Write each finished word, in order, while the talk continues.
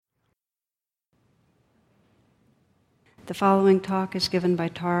The following talk is given by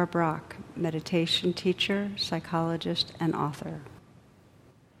Tara Brach, meditation teacher, psychologist, and author.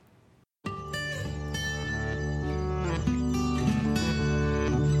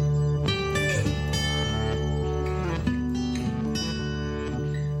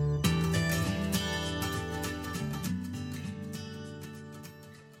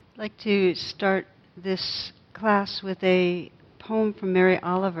 I'd like to start this class with a poem from Mary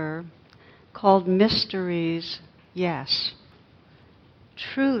Oliver called Mysteries, Yes.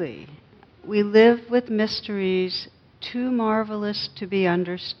 Truly, we live with mysteries too marvelous to be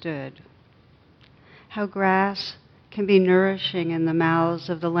understood. How grass can be nourishing in the mouths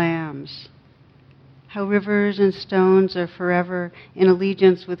of the lambs. How rivers and stones are forever in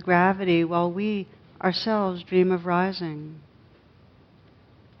allegiance with gravity while we ourselves dream of rising.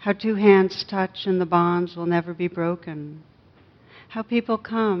 How two hands touch and the bonds will never be broken. How people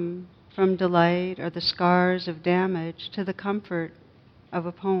come from delight or the scars of damage to the comfort of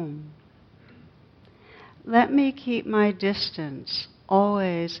a poem. Let me keep my distance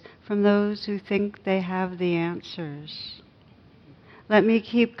always from those who think they have the answers. Let me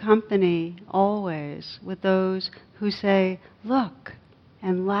keep company always with those who say, "Look,"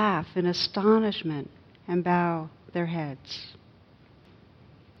 and laugh in astonishment and bow their heads.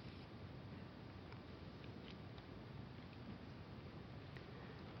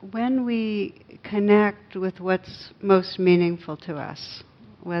 When we connect with what's most meaningful to us,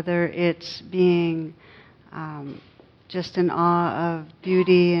 whether it's being just in awe of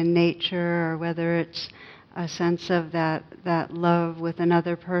beauty and nature, or whether it's a sense of that love with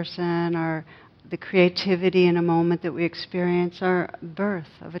another person, or the creativity in a moment that we experience, or birth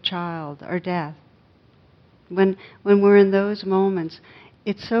of a child, or death. When we're in those moments,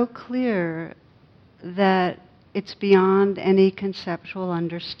 it's so clear that it's beyond any conceptual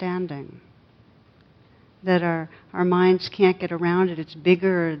understanding, that our minds can't get around it. It's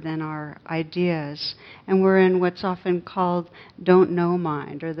bigger than our ideas. And we're in what's often called don't know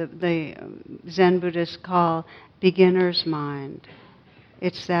mind, or the Zen Buddhists call beginner's mind.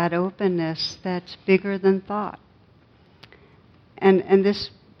 It's that openness that's bigger than thought. And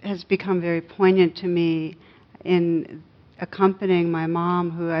this has become very poignant to me in accompanying my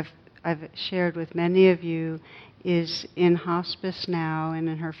mom, who I've shared with many of you, is in hospice now and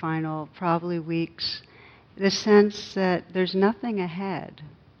in her final probably weeks. The sense that there's nothing ahead.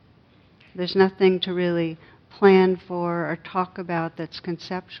 There's nothing to really plan for or talk about that's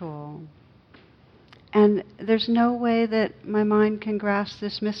conceptual. And there's no way that my mind can grasp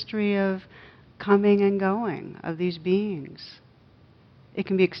this mystery of coming and going of these beings. It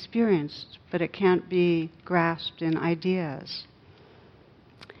can be experienced, but it can't be grasped in ideas.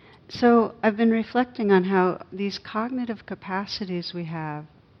 So I've been reflecting on how these cognitive capacities we have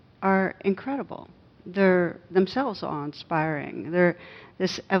are incredible. They're themselves awe-inspiring. They're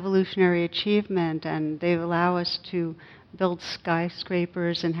this evolutionary achievement, and they allow us to build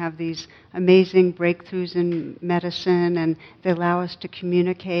skyscrapers and have these amazing breakthroughs in medicine, and they allow us to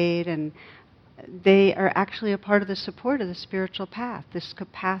communicate, and they are actually a part of the support of the spiritual path, this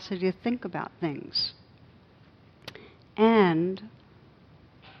capacity to think about things. And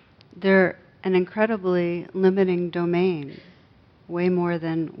they're an incredibly limiting domain, way more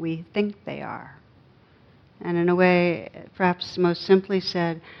than we think they are. And in a way, perhaps most simply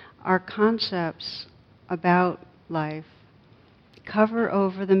said, our concepts about life cover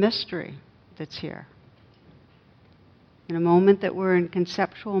over the mystery that's here. In a moment that we're in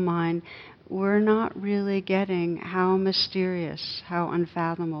conceptual mind, we're not really getting how mysterious, how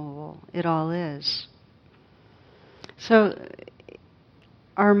unfathomable it all is. So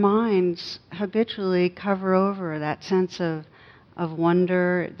our minds habitually cover over that sense of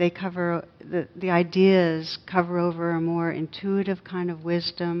wonder. They cover, the ideas cover over a more intuitive kind of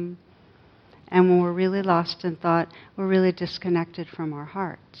wisdom. And when we're really lost in thought, we're really disconnected from our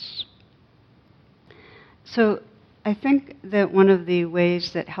hearts. So I think that one of the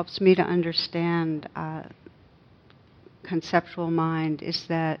ways that helps me to understand conceptual mind is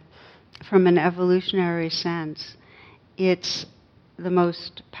that from an evolutionary sense, it's the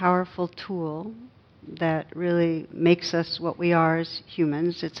most powerful tool that really makes us what we are as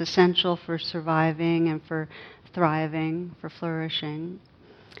humans. It's essential for surviving and for thriving, for flourishing.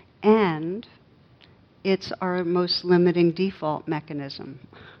 And it's our most limiting default mechanism.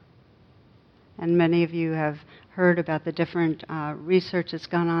 And many of you have heard about the different research that's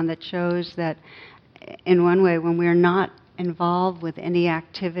gone on that shows that in one way, when we're not involved with any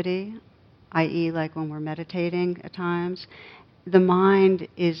activity, i.e. like when we're meditating at times, the mind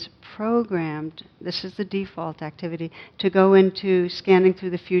is programmed, this is the default activity, to go into scanning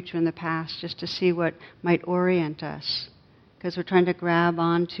through the future and the past just to see what might orient us because we're trying to grab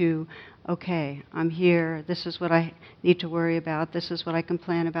onto, okay, I'm here, this is what I need to worry about, this is what I can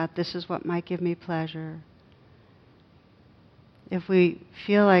plan about, this is what might give me pleasure. If we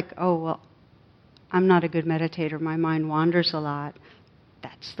feel like, oh, well, I'm not a good meditator, my mind wanders a lot,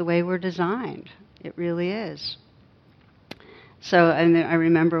 that's the way we're designed. It really is. So I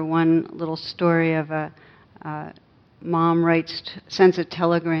remember one little story of a mom sends a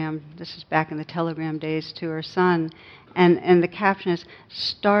telegram, this is back in the telegram days, to her son, and the caption is,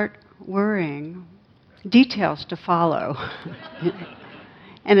 "Start worrying, details to follow."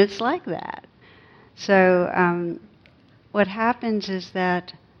 And it's like that. So what happens is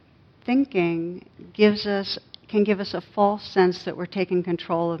that thinking can give us a false sense that we're taking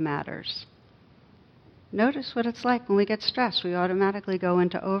control of matters. Notice what it's like when we get stressed. We automatically go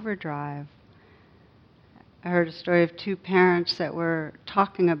into overdrive. I heard a story of two parents that were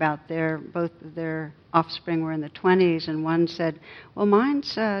talking about both of their offspring were in the 20s, and one said, well,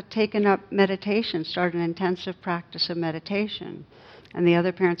 mine's taken up meditation, started an intensive practice of meditation. And the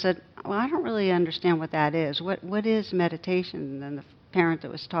other parent said, well, I don't really understand what that is. What is meditation? And then the parent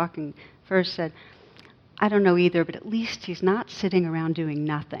that was talking first said, I don't know either, but at least he's not sitting around doing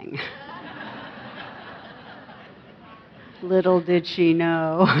nothing. Little did she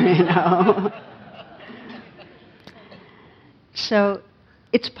know, you know. So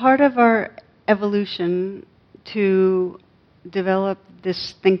it's part of our evolution to develop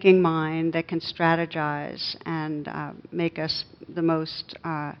this thinking mind that can strategize and make us the most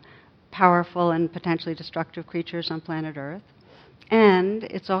powerful and potentially destructive creatures on planet Earth. And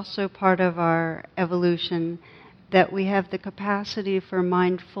it's also part of our evolution that we have the capacity for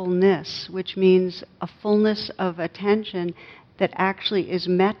mindfulness, which means a fullness of attention that actually is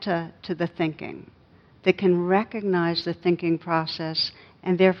meta to the thinking, that can recognize the thinking process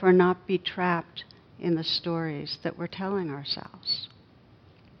and therefore not be trapped in the stories that we're telling ourselves.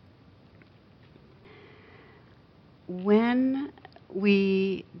 When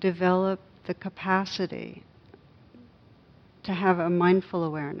we develop the capacity to have a mindful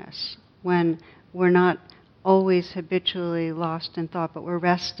awareness, when we're not always habitually lost in thought, but we're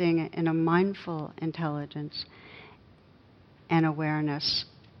resting in a mindful intelligence and awareness,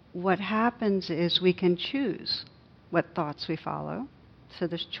 what happens is we can choose what thoughts we follow. So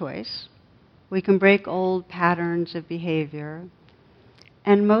there's choice. We can break old patterns of behavior.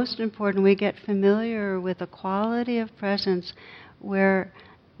 And most important, we get familiar with a quality of presence where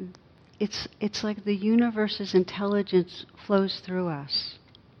it's like the universe's intelligence flows through us.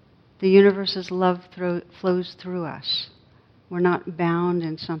 The universe's love flows through us. We're not bound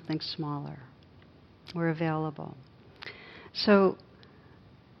in something smaller. We're available. So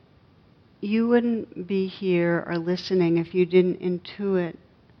you wouldn't be here or listening if you didn't intuit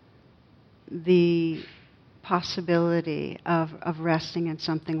the possibility of resting in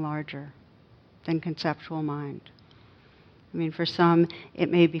something larger than conceptual mind. I mean, for some,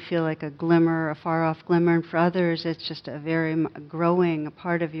 it may feel like a glimmer, a far-off glimmer, and for others, it's just a very growing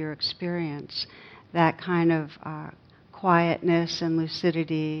part of your experience, that kind of quietness and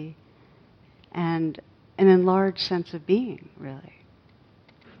lucidity and an enlarged sense of being, really.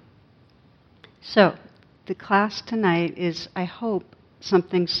 So, the class tonight is, I hope,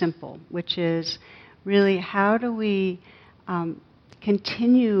 something simple, which is really how do we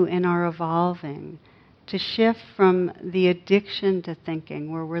continue in our evolving to shift from the addiction to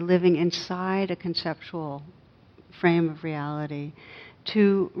thinking, where we're living inside a conceptual frame of reality,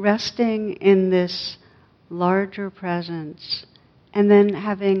 to resting in this larger presence, and then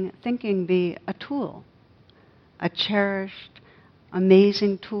having thinking be a tool, a cherished,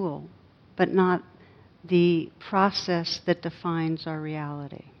 amazing tool, but not the process that defines our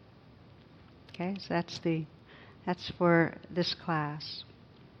reality. Okay, so that's for this class.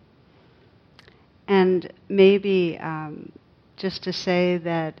 And maybe just to say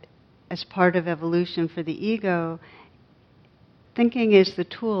that as part of evolution for the ego, thinking is the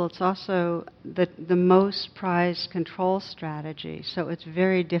tool. It's also the most prized control strategy, so it's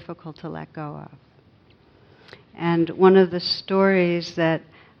very difficult to let go of. And one of the stories that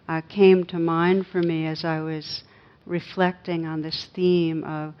came to mind for me as I was reflecting on this theme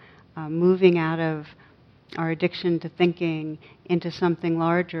of moving out of our addiction to thinking into something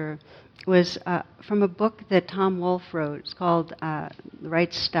larger was from a book that Tom Wolfe wrote. It's called The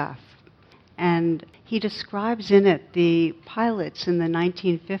Right Stuff. And he describes in it the pilots in the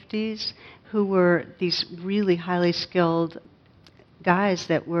 1950s who were these really highly skilled guys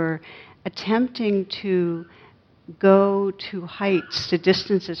that were attempting to go to heights, to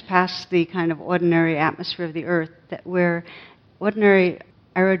distances past the kind of ordinary atmosphere of the Earth, that where ordinary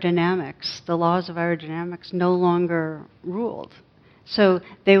aerodynamics, the laws of aerodynamics, no longer ruled. So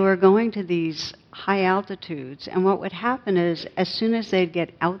they were going to these high altitudes, and what would happen is, as soon as they'd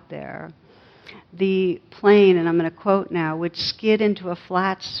get out there, the plane, and I'm going to quote now, would skid into a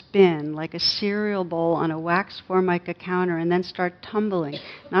flat spin like a cereal bowl on a wax formica counter and then start tumbling,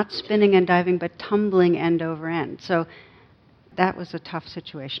 not spinning and diving, but tumbling end over end. So that was a tough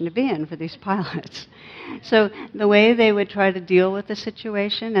situation to be in for these pilots. So the way they would try to deal with the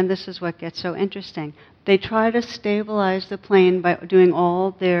situation, and this is what gets so interesting, they try to stabilize the plane by doing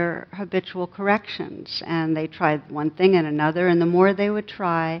all their habitual corrections. And they tried one thing and another, and the more they would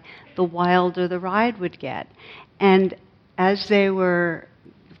try, the wilder the ride would get. And as they were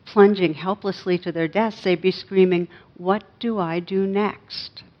plunging helplessly to their deaths, they'd be screaming, "What do I do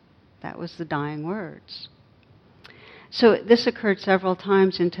next?" That was the dying words. So this occurred several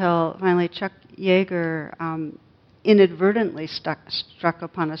times until finally Chuck Yeager inadvertently struck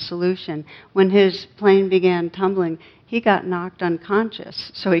upon a solution. When his plane began tumbling, he got knocked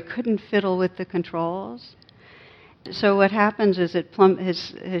unconscious, so he couldn't fiddle with the controls. So what happens is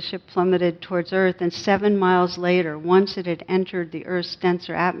his ship plummeted towards Earth, and 7 miles later, once it had entered the Earth's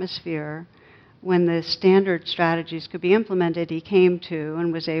denser atmosphere, when the standard strategies could be implemented, he came to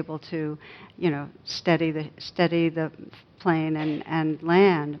and was able to, steady the plane and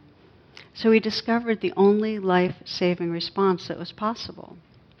land. So he discovered the only life-saving response that was possible.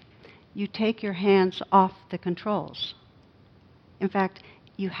 You take your hands off the controls. In fact,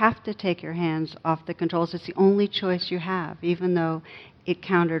 you have to take your hands off the controls. It's the only choice you have, even though it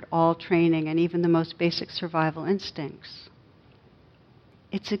countered all training and even the most basic survival instincts.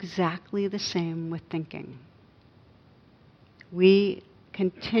 It's exactly the same with thinking. We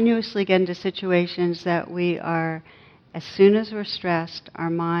continuously get into situations that we are, as soon as we're stressed, our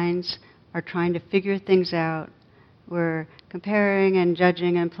minds are trying to figure things out. We're comparing and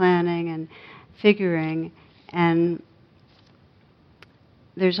judging and planning and figuring, and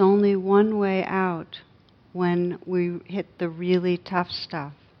there's only one way out when we hit the really tough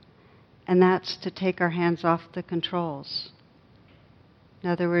stuff, and that's to take our hands off the controls. In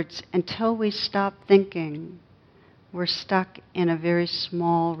other words, until we stop thinking, we're stuck in a very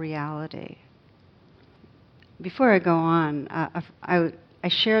small reality. Before I go on, I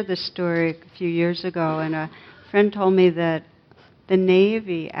shared this story a few years ago, and a friend told me that the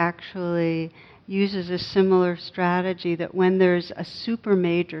Navy actually uses a similar strategy, that when there's a super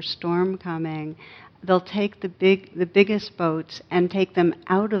major storm coming, they'll take the biggest boats and take them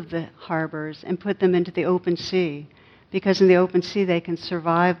out of the harbors and put them into the open sea. Because in the open sea they can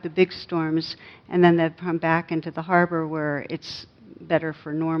survive the big storms, and then they'll come back into the harbor where it's better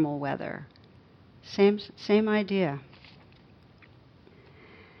for normal weather. Same idea.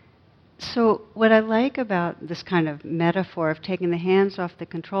 So what I like about this kind of metaphor of taking the hands off the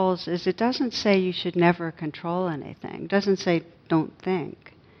controls is it doesn't say you should never control anything. It doesn't say don't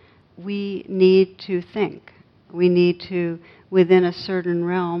think. We need to think. We need to, within a certain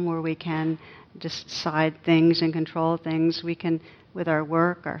realm where we can decide things and control things, we can, with our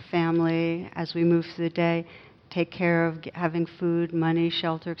work, our family, as we move through the day, take care of having food, money,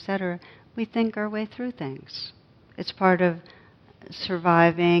 shelter, etc. We think our way through things. It's part of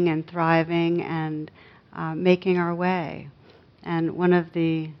surviving and thriving and making our way. And one of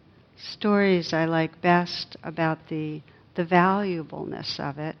the stories I like best about the valuableness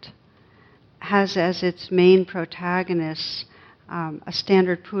of it has as its main protagonist a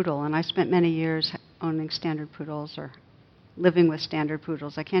standard poodle. And I spent many years owning standard poodles or living with standard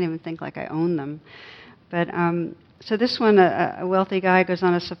poodles. I can't even think like I own them. But so this one, a wealthy guy goes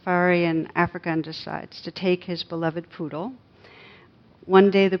on a safari in Africa and decides to take his beloved poodle.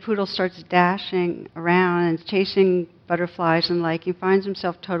 One day the poodle starts dashing around and chasing butterflies and like. He finds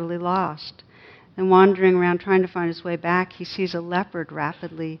himself totally lost. And wandering around trying to find his way back, he sees a leopard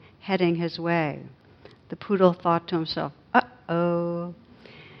rapidly heading his way. The poodle thought to himself, uh-oh.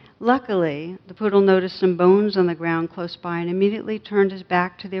 Luckily, the poodle noticed some bones on the ground close by and immediately turned his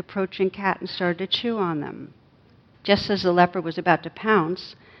back to the approaching cat and started to chew on them. Just as the leopard was about to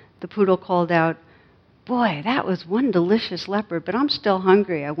pounce, the poodle called out, "Boy, that was one delicious leopard, but I'm still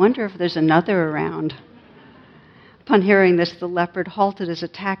hungry. I wonder if there's another around." Upon hearing this, the leopard halted his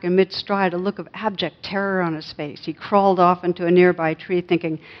attack in mid-stride, a look of abject terror on his face. He crawled off into a nearby tree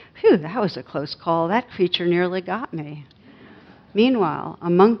thinking, "Phew, that was a close call. That creature nearly got me." Meanwhile, a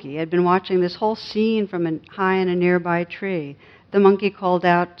monkey had been watching this whole scene from high in a nearby tree. The monkey called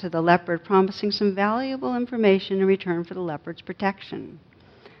out to the leopard, promising some valuable information in return for the leopard's protection.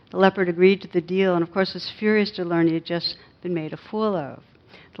 The leopard agreed to the deal and, of course, was furious to learn he had just been made a fool of.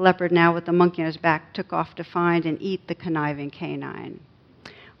 The leopard, now with the monkey on his back, took off to find and eat the conniving canine.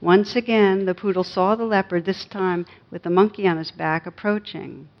 Once again, the poodle saw the leopard, this time with the monkey on his back,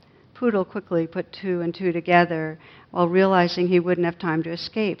 approaching. Poodle quickly put two and two together while realizing he wouldn't have time to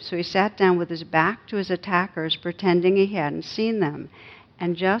escape. So he sat down with his back to his attackers, pretending he hadn't seen them.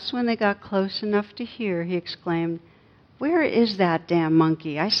 And just when they got close enough to hear, he exclaimed, "Where is that damn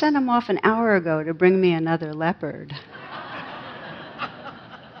monkey? I sent him off an hour ago to bring me another leopard."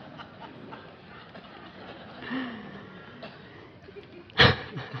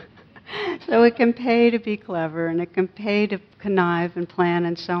 So it can pay to be clever, and it can pay to connive and plan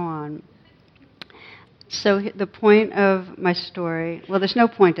and so on. So the point of my story, well, there's no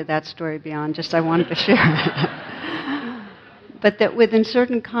point to that story beyond just I wanted to share it. But that within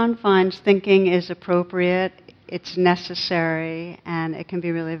certain confines, thinking is appropriate, it's necessary, and it can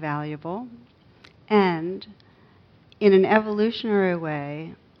be really valuable. And in an evolutionary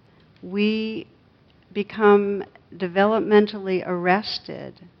way, we become developmentally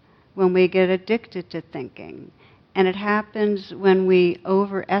arrested when we get addicted to thinking. And it happens when we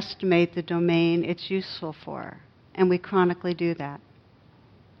overestimate the domain it's useful for. And we chronically do that.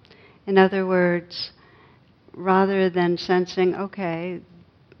 In other words, rather than sensing, okay,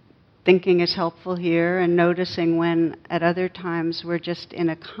 thinking is helpful here, and noticing when at other times we're just in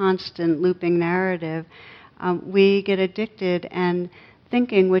a constant looping narrative, we get addicted, and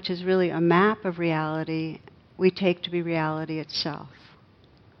thinking, which is really a map of reality, we take to be reality itself.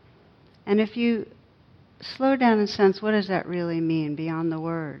 And if you slow down and sense, what does that really mean beyond the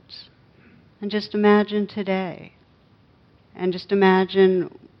words? And just imagine today. And just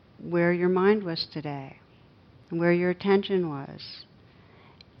imagine where your mind was today, and where your attention was.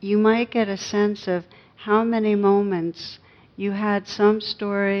 You might get a sense of how many moments you had some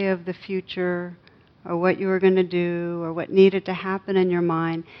story of the future, or what you were going to do, or what needed to happen in your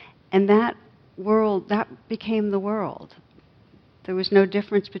mind, and that world, that became the world. There was no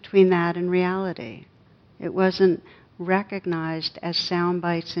difference between that and reality. It wasn't recognized as sound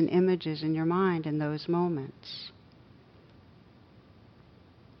bites and images in your mind in those moments.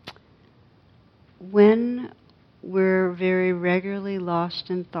 When we're very regularly lost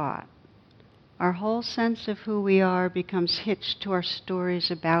in thought, our whole sense of who we are becomes hitched to our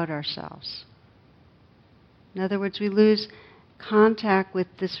stories about ourselves. In other words, we lose contact with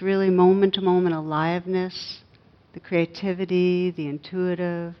this really moment-to-moment aliveness, the creativity, the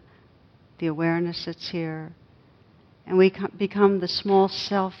intuitive, the awareness that's here. And we become the small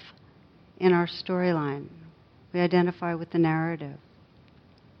self in our storyline. We identify with the narrative.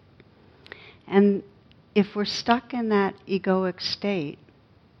 And if we're stuck in that egoic state,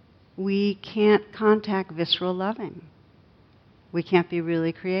 we can't contact visceral loving. We can't be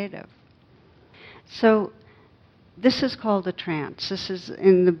really creative. So this is called a trance. This is,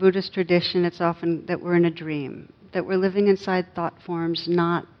 in the Buddhist tradition, it's often that we're in a dream, that we're living inside thought forms,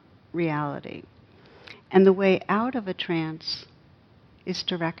 not reality. And the way out of a trance is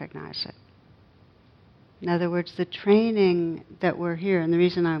to recognize it. In other words, the training that we're here, and the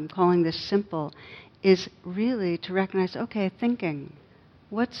reason I'm calling this simple, is really to recognize, okay, thinking,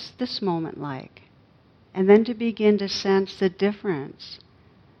 what's this moment like? And then to begin to sense the difference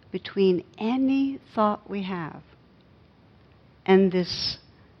between any thought we have and this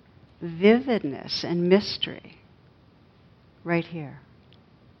vividness and mystery right here.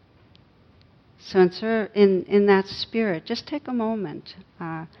 So in that spirit, just take a moment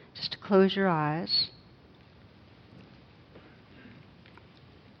just to close your eyes.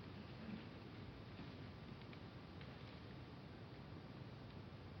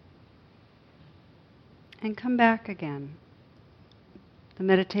 And come back again. The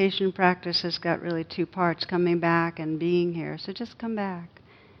meditation practice has got really two parts, coming back and being here. So just come back.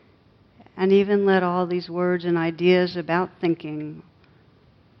 And even let all these words and ideas about thinking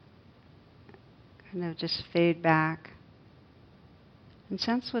kind of just fade back. And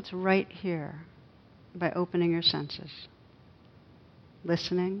sense what's right here by opening your senses.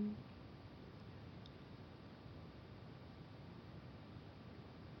 Listening.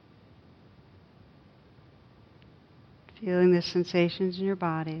 Feeling the sensations in your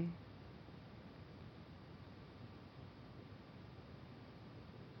body.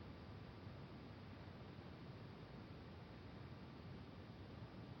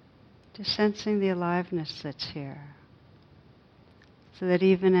 Just sensing the aliveness that's here. So that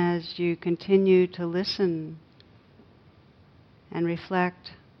even as you continue to listen and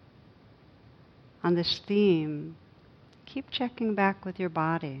reflect on this theme, keep checking back with your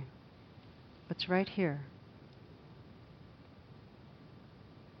body. What's right here?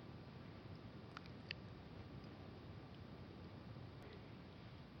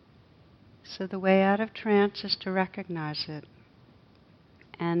 So the way out of trance is to recognize it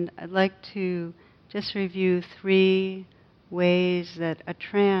And I'd like to just review 3 ways that a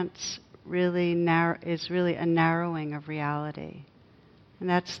trance really is really a narrowing of reality. And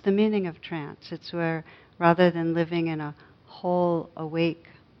that's the meaning of trance. It's where, rather than living in a whole awake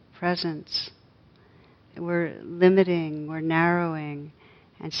presence, we're limiting, we're narrowing,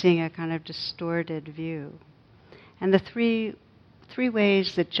 and seeing a kind of distorted view. And the three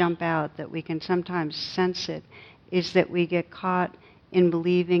ways that jump out that we can sometimes sense it is that we get caught in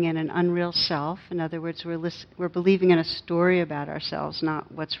believing in an unreal self. In other words, we're believing in a story about ourselves, not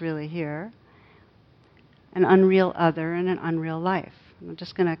what's really here. An unreal other and an unreal life. I'm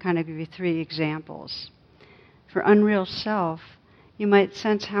just going to kind of give you 3 examples. For unreal self, you might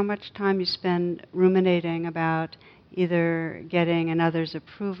sense how much time you spend ruminating about either getting another's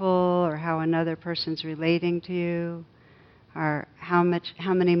approval or how another person's relating to you, or how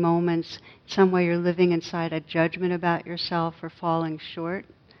many moments some way you're living inside a judgment about yourself or falling short.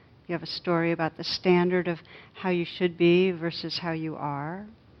 You have a story about the standard of how you should be versus how you are.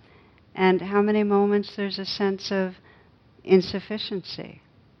 And how many moments there's a sense of insufficiency.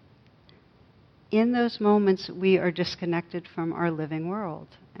 In those moments, we are disconnected from our living world.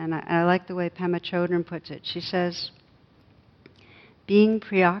 And I like the way Pema Chodron puts it. She says, being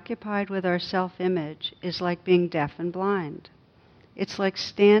preoccupied with our self-image is like being deaf and blind. It's like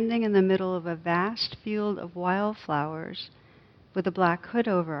standing in the middle of a vast field of wildflowers with a black hood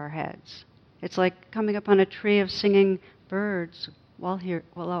over our heads. It's like coming upon a tree of singing birds while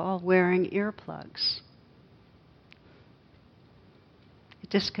all wearing earplugs. It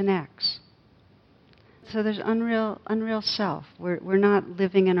disconnects. So there's unreal self. We're not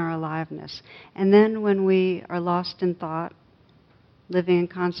living in our aliveness. And then when we are lost in thought, living in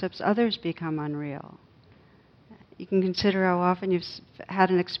concepts, others become unreal. You can consider how often you've had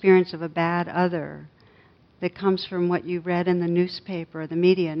an experience of a bad other that comes from what you read in the newspaper or the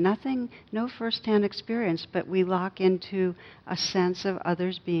media. No first-hand experience, but we lock into a sense of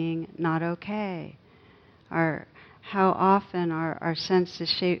others being not okay. Or how often our sense is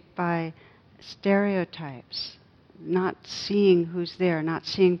shaped by stereotypes, not seeing who's there, not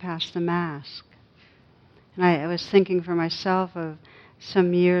seeing past the mask. And I was thinking for myself of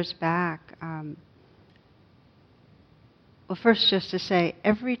some years back, well, first just to say,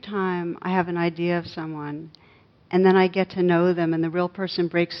 every time I have an idea of someone and then I get to know them and the real person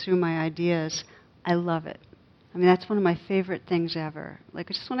breaks through my ideas, I love it. I mean, that's one of my favorite things ever. Like,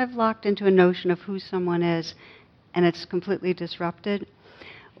 just when I've locked into a notion of who someone is and it's completely disrupted.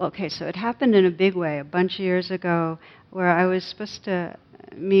 Okay, so it happened in a big way a bunch of years ago where I was supposed to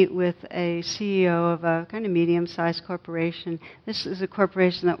meet with a CEO of a kind of medium-sized corporation. This is a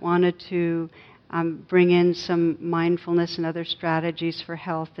corporation that wanted to bring in some mindfulness and other strategies for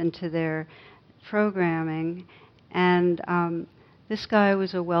health into their programming. And this guy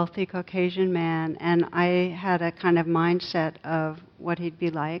was a wealthy Caucasian man, and I had a kind of mindset of what he'd be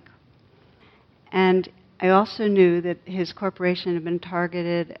like. And I also knew that his corporation had been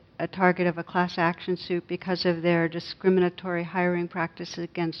a target of a class action suit because of their discriminatory hiring practices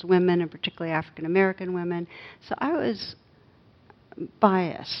against women, and particularly African American women. So I was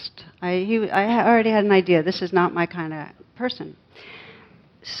biased. I already had an idea, this is not my kind of person.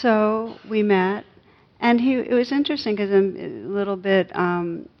 So we met, and it was interesting because I'm a little bit,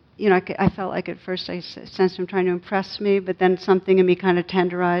 I felt like at first I sensed him trying to impress me, but then something in me kind of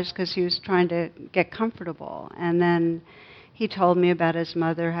tenderized because he was trying to get comfortable. And then he told me about his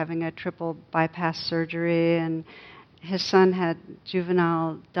mother having a triple bypass surgery, and his son had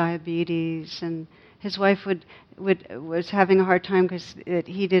juvenile diabetes, and his wife was having a hard time because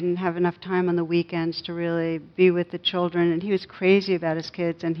he didn't have enough time on the weekends to really be with the children, and he was crazy about his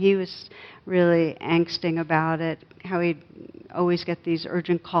kids, and he was really angsting about it, how he'd always get these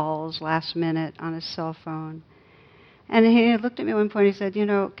urgent calls last minute on his cell phone. And he looked at me at one point, he said,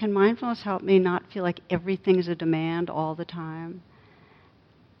 can mindfulness help me not feel like everything is a demand all the time?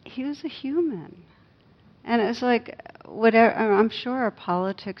 He was a human. And it's like, whatever, I'm sure our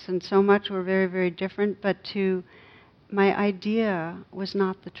politics and so much were very, very different, but my idea was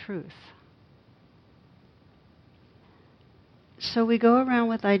not the truth. So we go around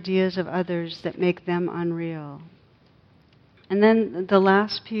with ideas of others that make them unreal. And then the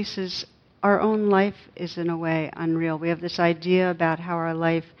last piece is our own life is in a way unreal. We have this idea about how our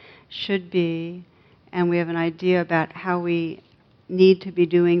life should be, and we have an idea about how we need to be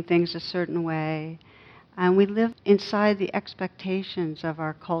doing things a certain way. And we live inside the expectations of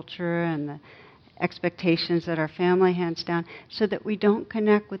our culture and the expectations that our family hands down, so that we don't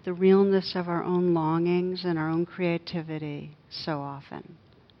connect with the realness of our own longings and our own creativity so often.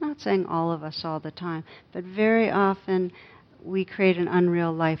 I'm not saying all of us all the time, but very often we create an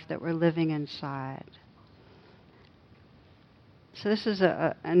unreal life that we're living inside. So this is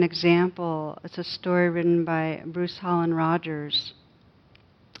an example. It's a story written by Bruce Holland Rogers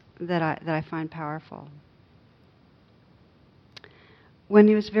that I find powerful. When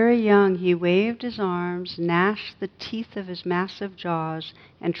he was very young, he waved his arms, gnashed the teeth of his massive jaws,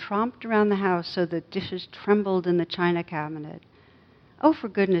 and tromped around the house so that dishes trembled in the china cabinet. "Oh, for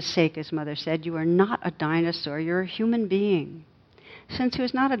goodness sake," his mother said, "you are not a dinosaur, you're a human being." Since he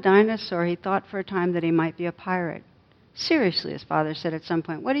was not a dinosaur, he thought for a time that he might be a pirate. "Seriously," his father said at some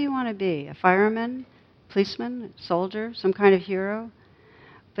point, "what do you want to be? A fireman? Policeman? Soldier? Some kind of hero?"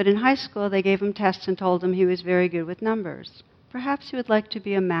 But in high school, they gave him tests and told him he was very good with numbers. Perhaps he would like to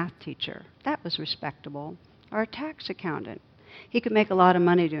be a math teacher. That was respectable. Or a tax accountant. He could make a lot of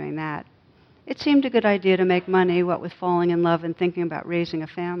money doing that. It seemed a good idea to make money, what with falling in love and thinking about raising a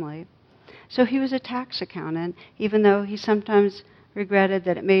family. So he was a tax accountant, even though he sometimes regretted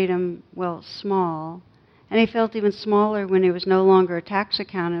that it made him, small. And he felt even smaller when he was no longer a tax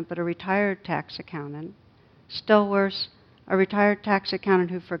accountant, but a retired tax accountant. Still worse, a retired tax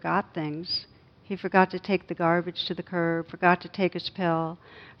accountant who forgot things. He forgot to take the garbage to the curb, forgot to take his pill,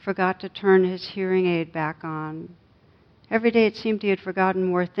 forgot to turn his hearing aid back on. Every day it seemed he had forgotten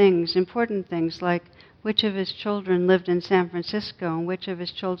more things, important things like which of his children lived in San Francisco and which of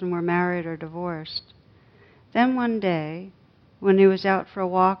his children were married or divorced. Then one day, when he was out for a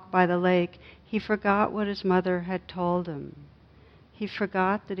walk by the lake, he forgot what his mother had told him. He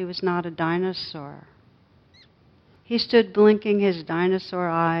forgot that he was not a dinosaur. He stood blinking his dinosaur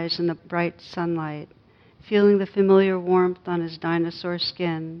eyes in the bright sunlight, feeling the familiar warmth on his dinosaur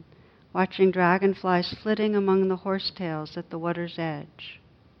skin, watching dragonflies flitting among the horsetails at the water's edge.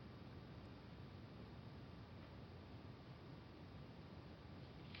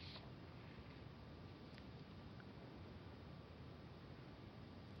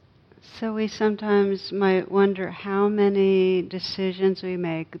 So we sometimes might wonder how many decisions we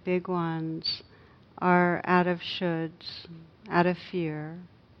make, big ones, are out of shoulds, out of fear.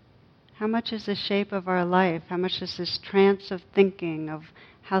 How much is the shape of our life? How much does this trance of thinking of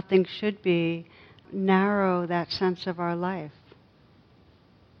how things should be narrow that sense of our life?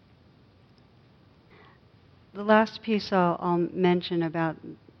 The last piece I'll mention about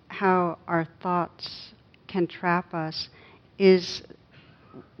how our thoughts can trap us is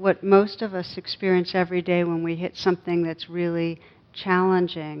what most of us experience every day when we hit something that's really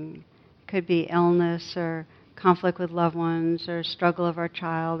challenging. It could be illness or conflict with loved ones or struggle of our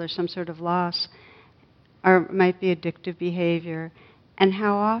child or some sort of loss, or it might be addictive behavior, and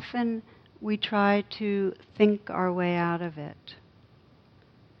how often we try to think our way out of it.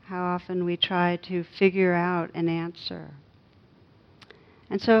 How often we try to figure out an answer.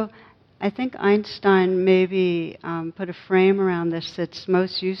 And so I think Einstein maybe put a frame around this that's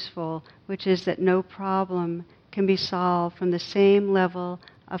most useful, which is that no problem can be solved from the same level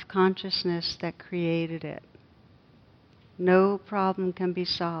of consciousness that created it. No problem can be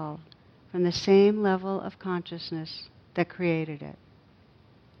solved from the same level of consciousness that created it.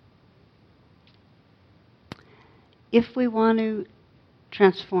 If we want to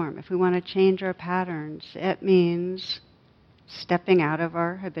transform, if we want to change our patterns, it means stepping out of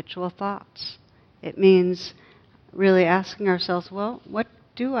our habitual thoughts. It means really asking ourselves, what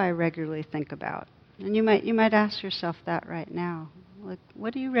do I regularly think about? And you might ask yourself that right now. Like,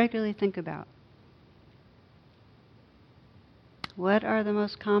 what do you regularly think about? What are the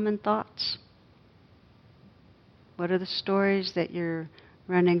most common thoughts? What are the stories that you're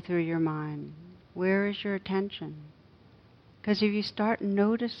running through your mind? Where is your attention? Because if you start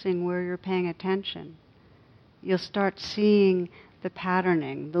noticing where you're paying attention, you'll start seeing the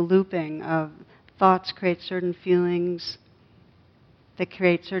patterning, the looping of thoughts create certain feelings, that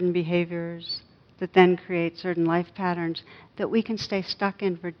create certain behaviors, that then create certain life patterns that we can stay stuck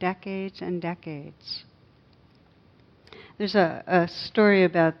in for decades and decades. There's a story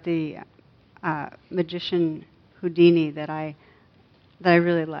about the magician Houdini that I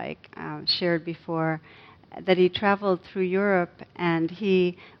really like, shared before, that he traveled through Europe and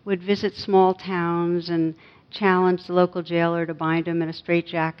he would visit small towns and challenge the local jailer to bind him in a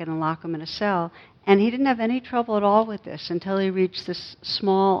straitjacket and lock him in a cell. And he didn't have any trouble at all with this until he reached this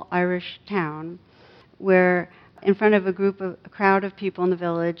small Irish town where in front of a crowd of people in the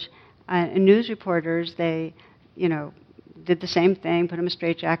village, and news reporters, they, did the same thing, put him in a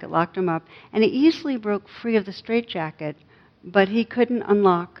straitjacket, locked him up, and he easily broke free of the straitjacket, but he couldn't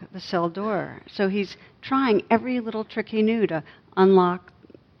unlock the cell door. So he's trying every little trick he knew to unlock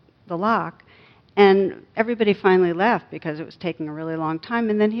the lock, And everybody finally left because it was taking a really long time.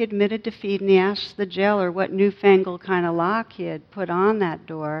 And then he admitted defeat, and he asked the jailer what newfangled kind of lock he had put on that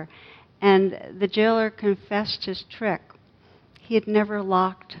door. And the jailer confessed his trick. He had never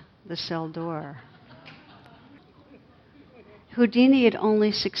locked the cell door. Houdini had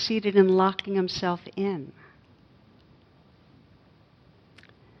only succeeded in locking himself in.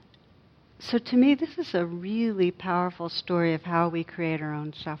 So to me, this is a really powerful story of how we create our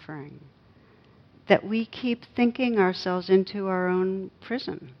own suffering. That we keep thinking ourselves into our own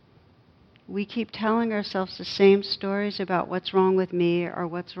prison. We keep telling ourselves the same stories about what's wrong with me, or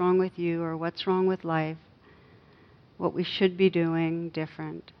what's wrong with you, or what's wrong with life, what we should be doing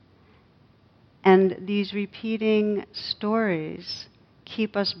different. And these repeating stories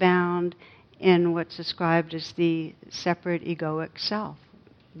keep us bound in what's described as the separate egoic self.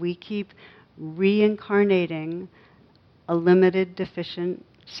 We keep reincarnating a limited, deficient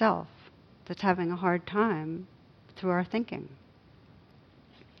self that's having a hard time through our thinking.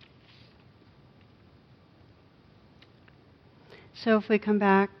 So if we come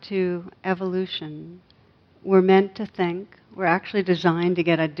back to evolution, we're meant to think. We're actually designed to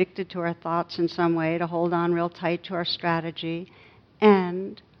get addicted to our thoughts in some way, to hold on real tight to our strategy.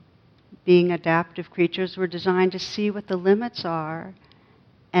 And being adaptive creatures, we're designed to see what the limits are.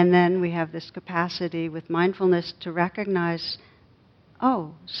 And then we have this capacity with mindfulness to recognize,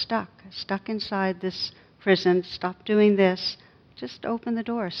 oh, stuck inside this prison, stop doing this, just open the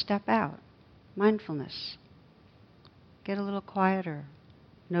door, step out. Mindfulness. Get a little quieter.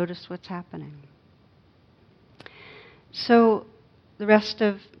 Notice what's happening. So the rest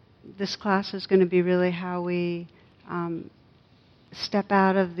of this class is going to be really how we step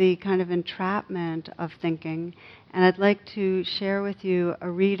out of the kind of entrapment of thinking. And I'd like to share with you a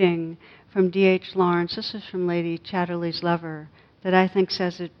reading from D.H. Lawrence. This is from Lady Chatterley's Lover, that I think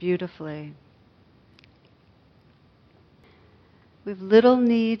says it beautifully. We've little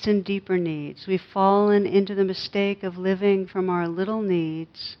needs and deeper needs. We've fallen into the mistake of living from our little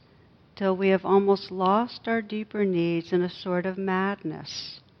needs till we have almost lost our deeper needs in a sort of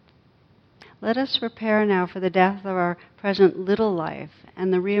madness. Let us prepare now for the death of our present little life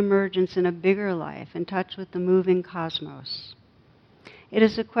and the reemergence in a bigger life in touch with the moving cosmos. It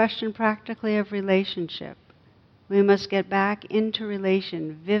is a question practically of relationship. We must get back into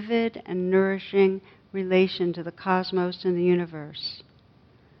relation, vivid and nourishing relation to the cosmos and the universe.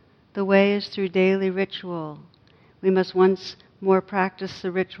 The way is through daily ritual. We must once more practice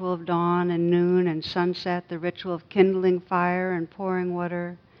the ritual of dawn and noon and sunset, the ritual of kindling fire and pouring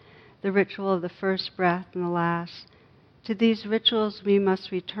water, the ritual of the first breath and the last. To these rituals we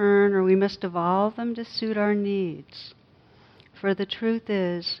must return, or we must evolve them to suit our needs. For the truth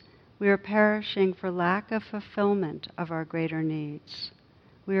is, we are perishing for lack of fulfillment of our greater needs.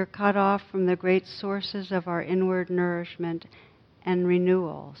 We are cut off from the great sources of our inward nourishment and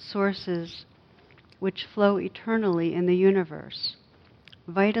renewal, sources which flow eternally in the universe.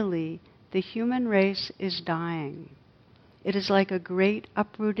 Vitally, the human race is dying. It is like a great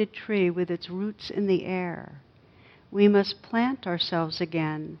uprooted tree with its roots in the air. We must plant ourselves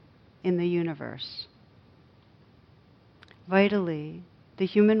again in the universe. Vitally, the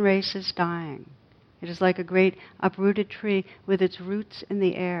human race is dying. It is like a great uprooted tree with its roots in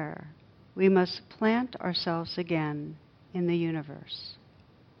the air. We must plant ourselves again in the universe.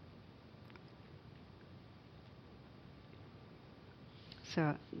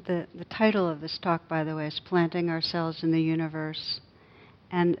 So the title of this talk, by the way, is Planting Ourselves in the Universe.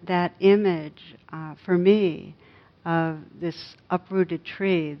 And that image, for me, of this uprooted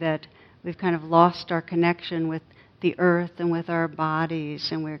tree, that we've kind of lost our connection with the earth and with our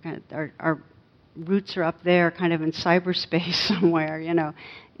bodies, and we're kind of, our roots are up there kind of in cyberspace somewhere,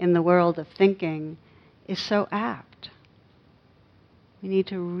 in the world of thinking, is so apt. We need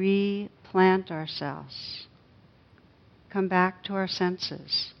to replant ourselves. Come back to our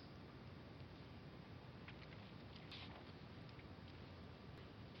senses.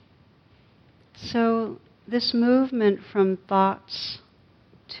 So this movement from thoughts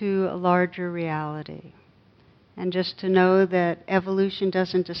to a larger reality, and just to know that evolution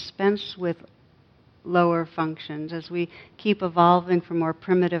doesn't dispense with lower functions. As we keep evolving from more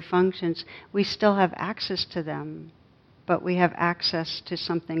primitive functions, we still have access to them, but we have access to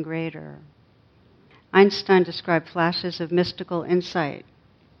something greater. Einstein described flashes of mystical insight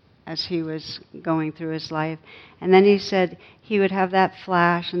as he was going through his life. And then he said he would have that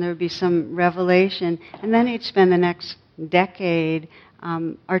flash and there would be some revelation, and then he'd spend the next decade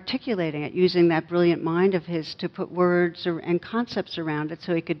articulating it, using that brilliant mind of his to put words and concepts around it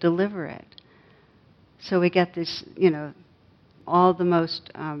so he could deliver it. So we get this, all the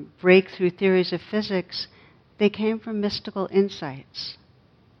most breakthrough theories of physics, they came from mystical insights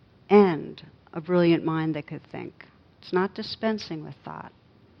and a brilliant mind that could think. It's not dispensing with thought.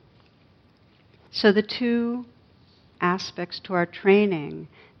 So the two aspects to our training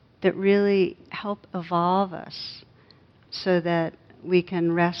that really help evolve us so that we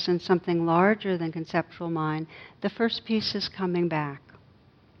can rest in something larger than conceptual mind, the first piece is coming back.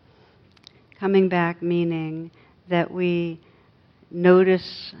 Coming back meaning that we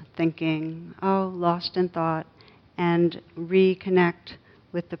notice thinking, lost in thought, and reconnect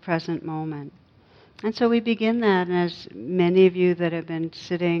with the present moment. And so we begin that, and as many of you that have been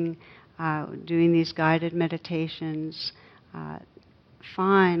sitting, doing these guided meditations,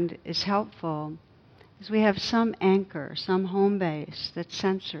 find is helpful, is we have some anchor, some home base that's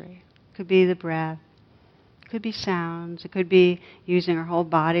sensory. It could be the breath, it could be sounds, it could be using our whole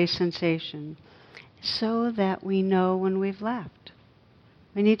body sensation, so that we know when we've left.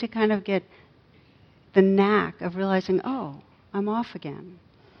 We need to kind of get the knack of realizing, I'm off again.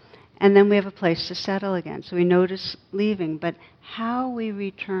 And then we have a place to settle again. So we notice leaving, but how we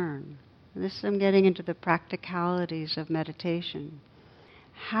return. I'm getting into the practicalities of meditation.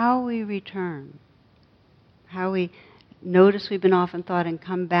 How we return. How we notice we've been off in thought and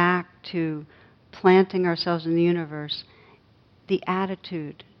come back to planting ourselves in the universe. The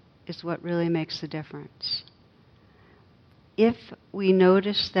attitude is what really makes the difference. If we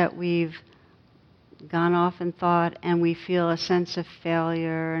notice that we've gone off in thought and we feel a sense of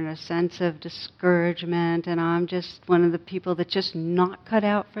failure and a sense of discouragement, and I'm just one of the people that's just not cut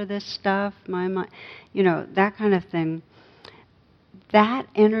out for this stuff, that kind of thing, that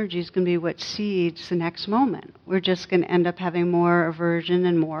energy is going to be what seeds the next moment. We're just going to end up having more aversion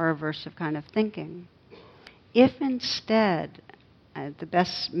and more aversive kind of thinking. If instead, the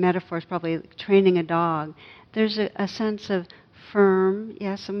best metaphor is probably training a dog, there's a sense of firm,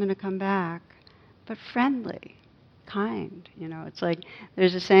 yes, I'm going to come back, but friendly, kind. It's like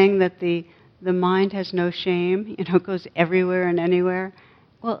there's a saying that the mind has no shame, it goes everywhere and anywhere.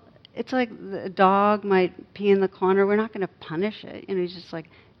 Well, it's like the dog might pee in the corner. We're not going to punish it. It's just like,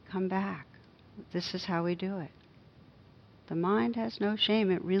 come back. This is how we do it. The mind has no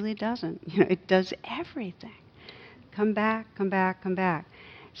shame. It really doesn't. It does everything. Come back, come back, come back.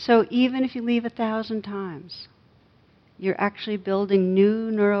 So even if you leave 1,000 times, you're actually building new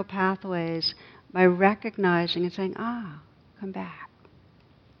neural pathways by recognizing and saying, come back.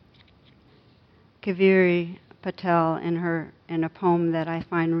 Kaveri Patel, in a poem that I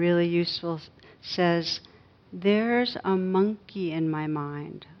find really useful, says, "There's a monkey in my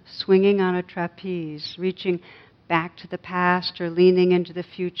mind, swinging on a trapeze, reaching back to the past or leaning into the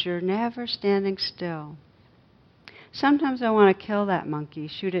future, never standing still. Sometimes I want to kill that monkey,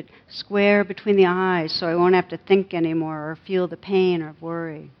 shoot it square between the eyes so I won't have to think anymore or feel the pain or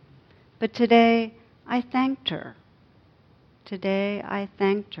worry. But today, I thanked her. Today, I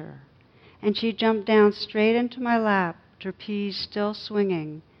thanked her. And she jumped down straight into my lap, trapeze still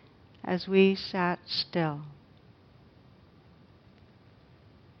swinging, as we sat still."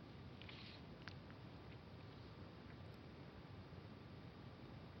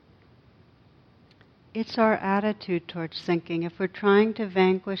 It's our attitude towards thinking. If we're trying to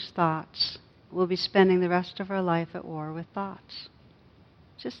vanquish thoughts, we'll be spending the rest of our life at war with thoughts.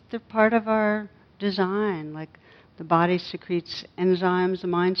 Just they're part of our design, like the body secretes enzymes, the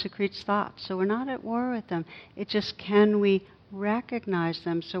mind secretes thoughts. So we're not at war with them. It's just, can we recognize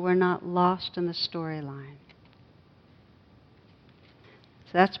them so we're not lost in the storyline?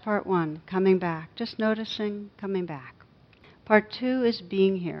 So that's part one, coming back. Just noticing, coming back. Part two is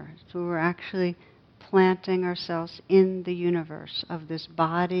being here. So we're actually planting ourselves in the universe of this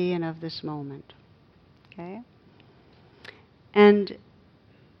body and of this moment. Okay? And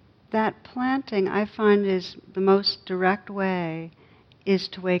that planting, I find, is the most direct way is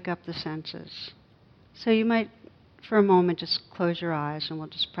to wake up the senses. So you might, for a moment, just close your eyes and we'll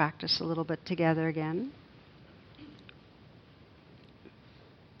just practice a little bit together again.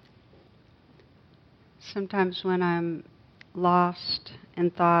 Sometimes when I'm lost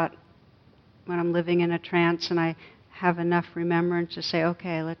in thought, when I'm living in a trance and I have enough remembrance to say,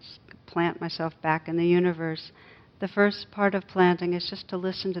 okay, let's plant myself back in the universe, the first part of planting is just to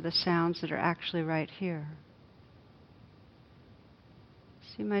listen to the sounds that are actually right here.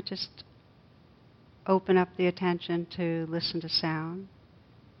 So you might just open up the attention to listen to sound.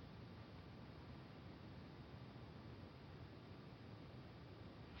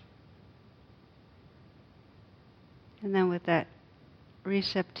 And then with that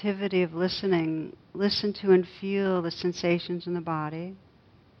receptivity of listening, listen to and feel the sensations in the body.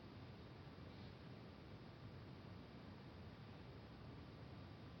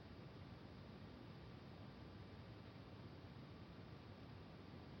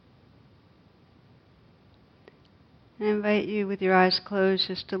 I invite you, with your eyes closed,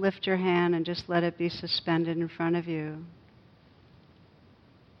 just to lift your hand and just let it be suspended in front of you.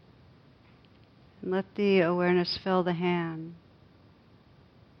 And let the awareness fill the hand,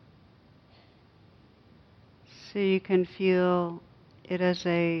 so you can feel it as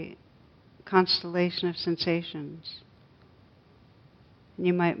a constellation of sensations. And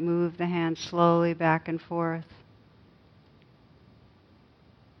you might move the hand slowly back and forth.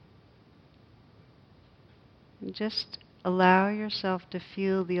 And just allow yourself to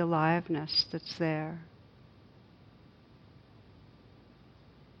feel the aliveness that's there.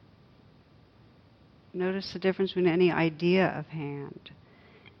 Notice the difference between any idea of hand,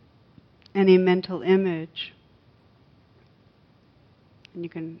 any mental image. And you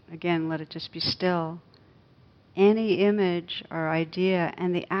can, again, let it just be still. Any image or idea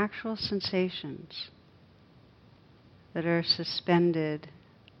and the actual sensations that are suspended,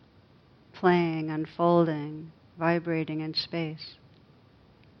 playing, unfolding, vibrating in space.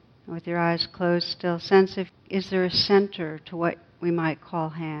 And with your eyes closed still, sense if, is there a center to what we might call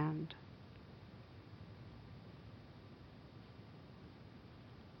hand?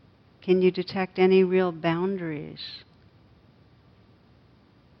 Can you detect any real boundaries?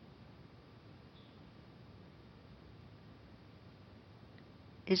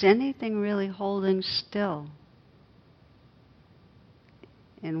 Is anything really holding still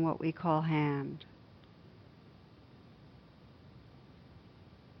in what we call hand?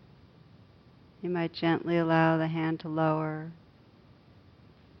 You might gently allow the hand to lower,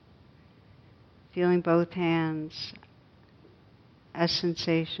 feeling both hands as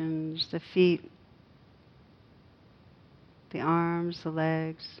sensations, the feet, the arms, the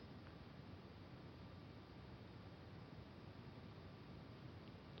legs.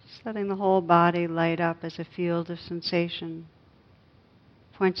 Just letting the whole body light up as a field of sensation,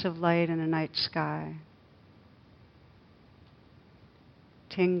 points of light in a night sky.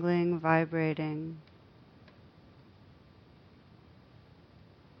 Tingling, vibrating.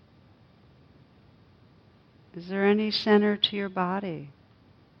 Is there any center to your body,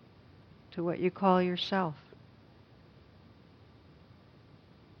 to what you call yourself?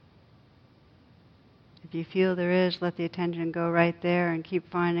 If you feel there is, let the attention go right there and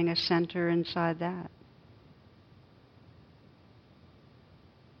keep finding a center inside that.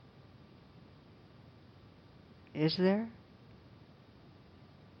 Is there?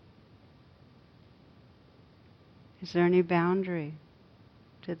 Is there any boundary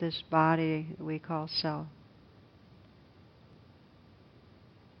to this body that we call self?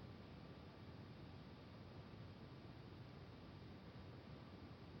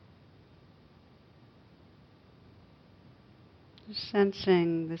 Just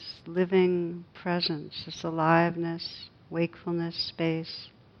sensing this living presence, this aliveness, wakefulness, space,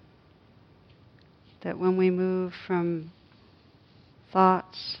 that when we move from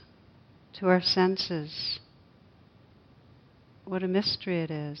thoughts to our senses, what a mystery it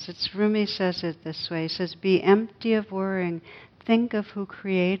is. Rumi says it this way. He says, be empty of worrying. Think of who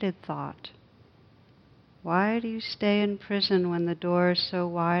created thought. Why do you stay in prison when the door is so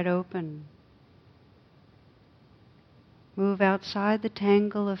wide open? Move outside the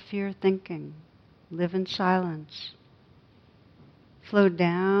tangle of fear thinking. Live in silence. Flow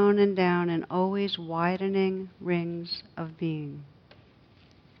down and down in always widening rings of being.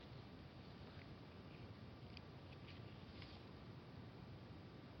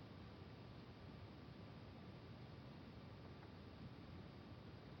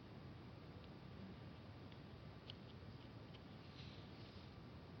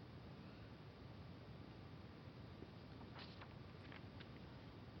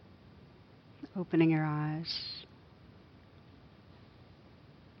 Opening your eyes.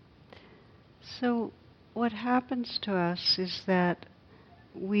 So what happens to us is that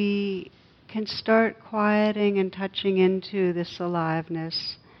we can start quieting and touching into this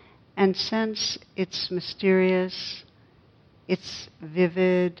aliveness and sense its mysterious, its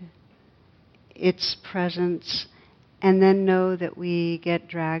vivid, its presence, and then know that we get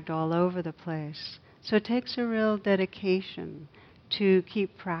dragged all over the place. So it takes a real dedication to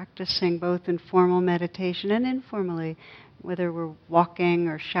keep practicing both in formal meditation and informally, whether we're walking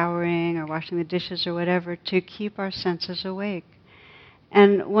or showering or washing the dishes or whatever, to keep our senses awake.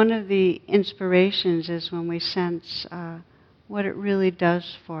 And one of the inspirations is when we sense what it really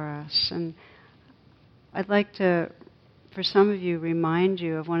does for us. And I'd like to, for some of you, remind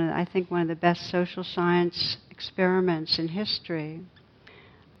you of one of the best social science experiments in history.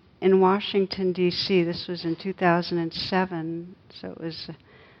 In Washington, D.C., this was in 2007, so it was,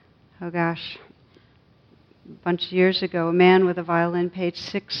 a bunch of years ago, a man with a violin played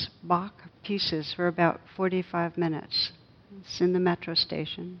 6 Bach pieces for about 45 minutes. It's in the metro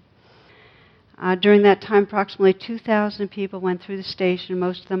station. During that time, approximately 2,000 people went through the station,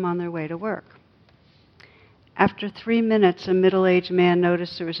 most of them on their way to work. After 3 minutes, a middle-aged man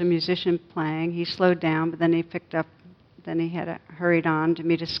noticed there was a musician playing. He slowed down, but then he had hurried on to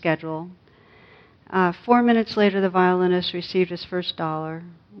meet his schedule. 4 minutes later, the violinist received his first dollar.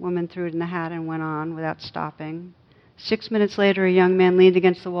 Woman threw it in the hat and went on without stopping. 6 minutes later, a young man leaned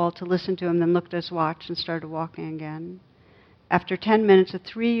against the wall to listen to him, then looked at his watch and started walking again. After 10 minutes, a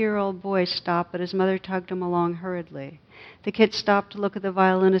 3-year-old boy stopped, but his mother tugged him along hurriedly. The kid stopped to look at the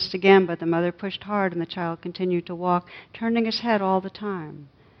violinist again, but the mother pushed hard and the child continued to walk, turning his head all the time.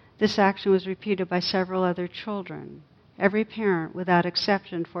 This action was repeated by several other children. Every parent, without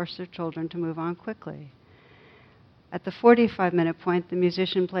exception, forced their children to move on quickly. At the 45-minute point, the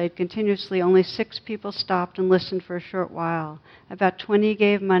musician played continuously. Only 6 people stopped and listened for a short while. About 20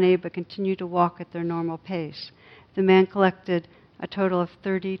 gave money but continued to walk at their normal pace. The man collected a total of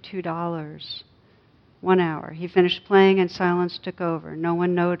 $32. 1 hour. He finished playing and silence took over. No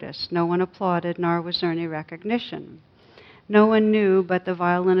one noticed. No one applauded, nor was there any recognition. No one knew, but the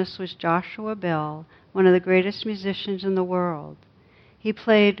violinist was Joshua Bell, one of the greatest musicians in the world. He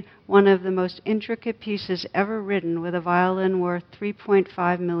played one of the most intricate pieces ever written with a violin worth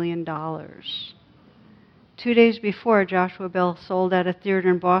 $3.5 million. 2 days before, Joshua Bell sold at a theater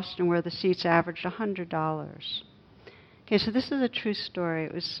in Boston where the seats averaged $100. Okay, so this is a true story.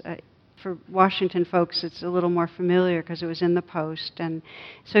 It was, for Washington folks, it's a little more familiar because it was in the Post. And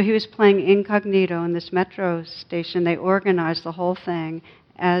so he was playing incognito in this metro station. They organized the whole thing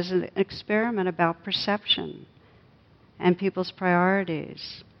as an experiment about perception and people's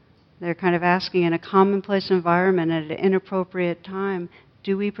priorities. They're kind of asking, in a commonplace environment at an inappropriate time,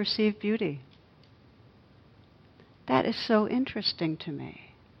 do we perceive beauty? That is so interesting to me.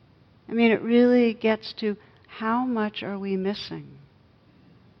 I mean, it really gets to how much are we missing?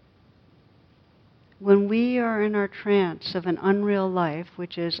 When we are in our trance of an unreal life,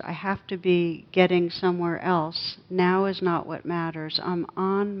 which is, I have to be getting somewhere else, now is not what matters, I'm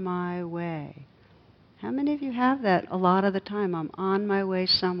on my way. How many of you have that a lot of the time? I'm on my way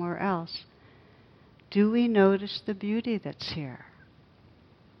somewhere else. Do we notice the beauty that's here?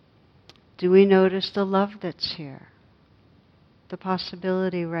 Do we notice the love that's here? The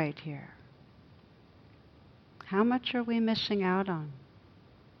possibility right here? How much are we missing out on?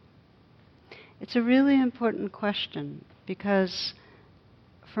 It's a really important question because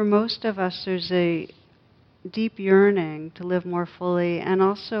for most of us there's a deep yearning to live more fully and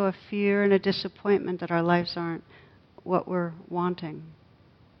also a fear and a disappointment that our lives aren't what we're wanting.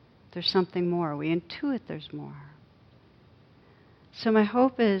 There's something more. We intuit there's more. So my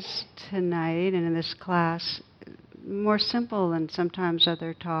hope is tonight and in this class, more simple than sometimes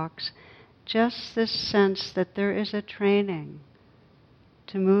other talks, just this sense that there is a training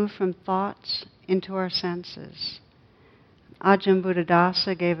to move from thoughts into our senses. Ajahn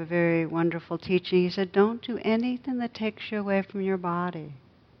Buddhadasa gave a very wonderful teaching. He said, don't do anything that takes you away from your body.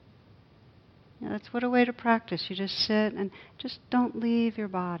 You know, that's what a way to practice. You just sit and just don't leave your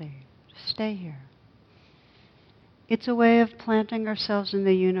body. Just stay here. It's a way of planting ourselves in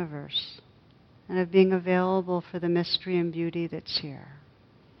the universe and of being available for the mystery and beauty that's here.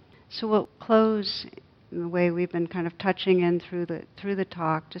 So we'll close in the way we've been kind of touching in through the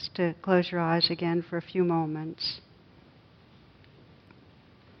talk, just to close your eyes again for a few moments.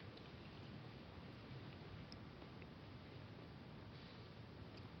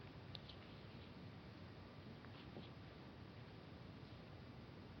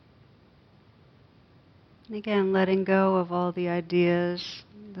 And again, letting go of all the ideas,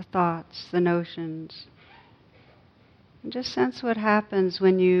 the thoughts, the notions. And just sense what happens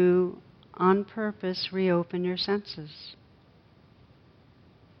when you, on purpose, reopen your senses.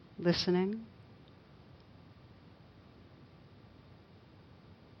 Listening.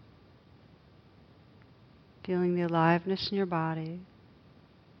 Feeling the aliveness in your body.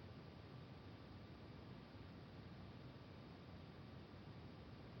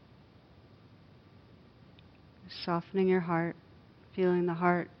 Softening your heart, feeling the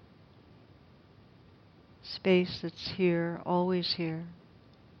heart space that's here, always here.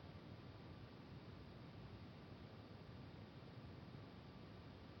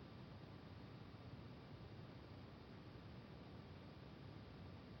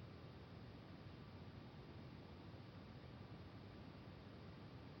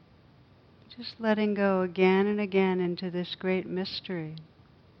 Just letting go again and again into this great mystery.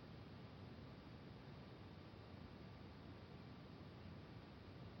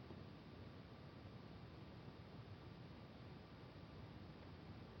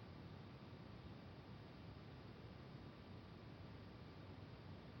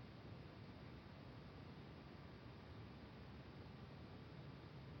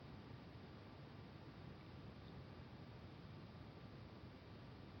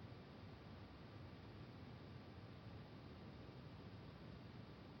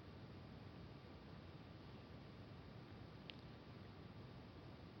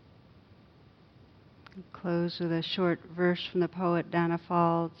 Close with a short verse from the poet Dana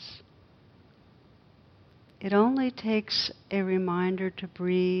Faulds. It only takes a reminder to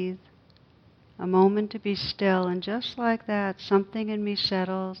breathe, a moment to be still, and just like that, something in me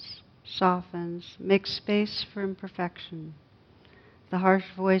settles, softens, makes space for imperfection. The harsh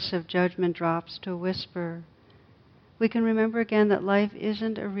voice of judgment drops to a whisper. We can remember again that life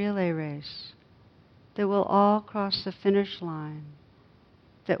isn't a relay race, that we'll all cross the finish line,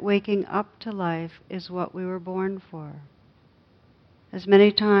 that waking up to life is what we were born for. As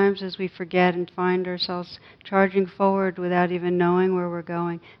many times as we forget and find ourselves charging forward without even knowing where we're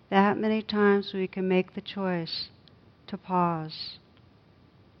going, that many times we can make the choice to pause,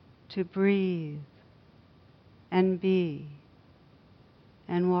 to breathe, and be,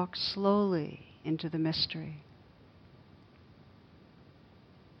 and walk slowly into the mystery.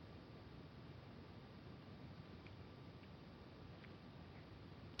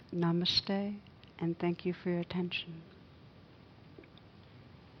 Namaste, and thank you for your attention.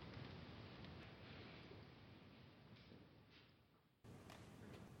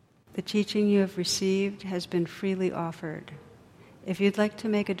 The teaching you have received has been freely offered. If you'd like to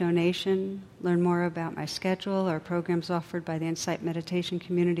make a donation, learn more about my schedule or programs offered by the Insight Meditation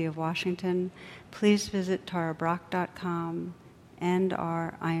Community of Washington, please visit tarabrach.com and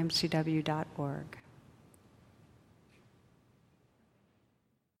or imcw.org.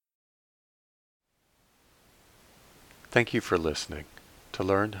 Thank you for listening. To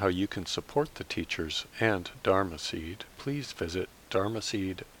learn how you can support the teachers and Dharma Seed, please visit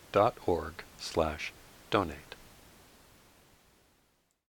dharmaseed.org/donate.